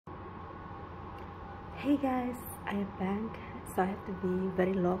Hey guys, I am back. So I have to be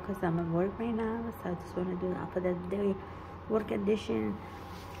very low because I'm at work right now. So I just want to do after the day work edition.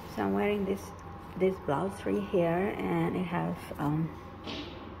 So I'm wearing this blouse right here, and it has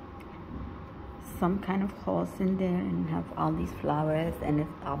some kind of holes in there, and have all these flowers, and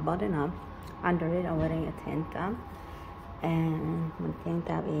it's all buttoned up. Under it, I'm wearing a tank top, and my tank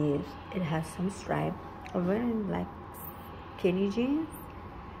top it has some stripe. I'm wearing like skinny jeans,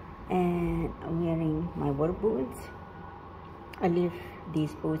 and I'm wearing my work boots. I leave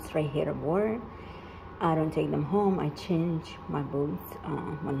these boots right here at work. I don't take them home. I change my boots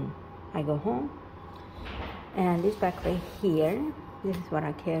when I go home. And this bag right here, this is what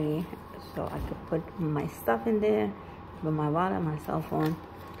I carry, so I could put my stuff in there, with my wallet, my cell phone,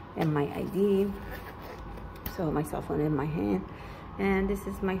 and my ID. So my cell phone in my hand. And this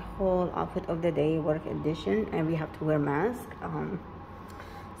is my whole outfit of the day, work edition, and we have to wear masks.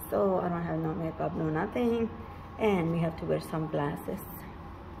 So I don't have no makeup, no nothing, and we have to wear sunglasses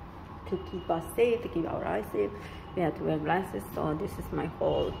to keep us safe, to keep our eyes safe. We have to wear glasses. So this is my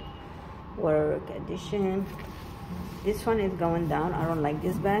whole work edition. This one is going down. I don't like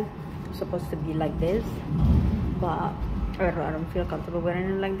this bag. It's supposed to be like this, but I don't feel comfortable wearing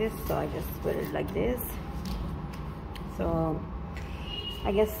it like this, so I just wear it like this. So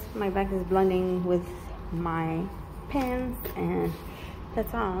I guess my bag is blending with my pants, and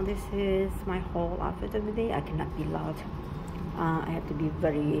that's all. This is my whole outfit of the day. I cannot be loud. I have to be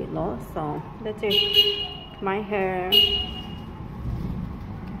very low. So that's it. My hair,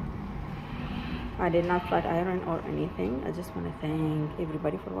 I did not flat iron or anything. I just want to thank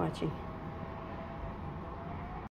everybody for watching.